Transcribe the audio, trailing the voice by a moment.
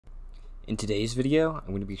In today's video, I'm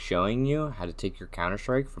going to be showing you how to take your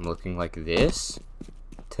Counter-Strike from looking like this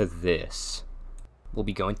to this. We'll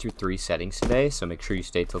be going through 3 settings today, so make sure you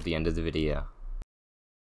stay till the end of the video.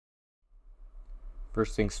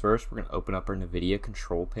 First things first, we're going to open up our Nvidia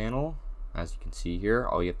Control Panel. As you can see here,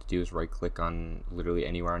 all you have to do is right click on literally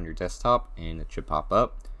anywhere on your desktop and it should pop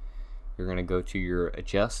up. You're going to go to your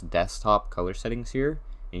Adjust Desktop Color Settings here.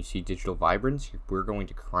 And you see Digital Vibrance, we're going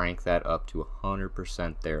to crank that up to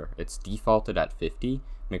 100% there. It's defaulted at 50,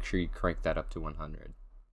 make sure you crank that up to 100.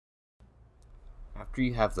 After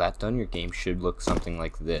you have that done, your game should look something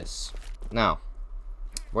like this. Now,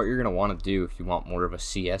 what you're going to want to do if you want more of a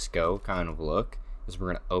CSGO kind of look, is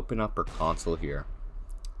we're going to open up our console here.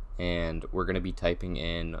 And we're going to be typing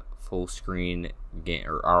in full screen,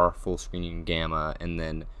 or our full screen gamma, and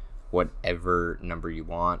then whatever number you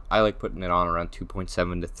want. I like putting it on around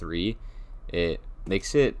 2.7 to 3. It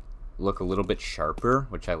makes it look a little bit sharper,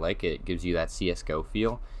 which I like. It gives you that CSGO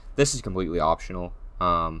feel. This is completely optional,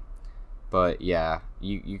 but yeah,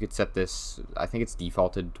 you could set this. I think it's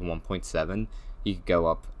defaulted to 1.7. You could go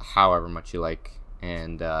up however much you like,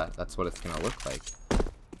 and that's what it's gonna look like.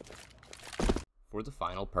 For the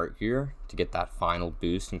final part here, to get that final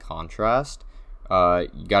boost and contrast,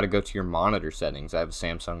 you got to go to your monitor settings. I have a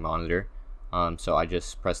Samsung monitor, so I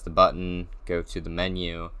just press the button, go to the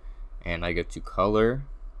menu, and I go to color,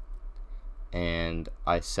 and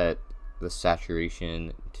I set the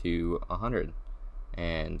saturation to 100,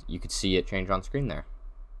 and you could see it change on screen there.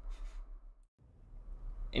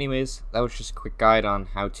 Anyways, that was just a quick guide on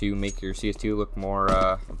how to make your CS2 look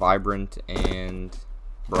more vibrant and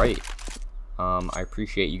bright. I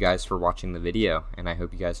appreciate you guys for watching the video, and I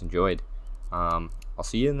hope you guys enjoyed. I'll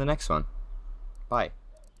see you in the next one. Bye.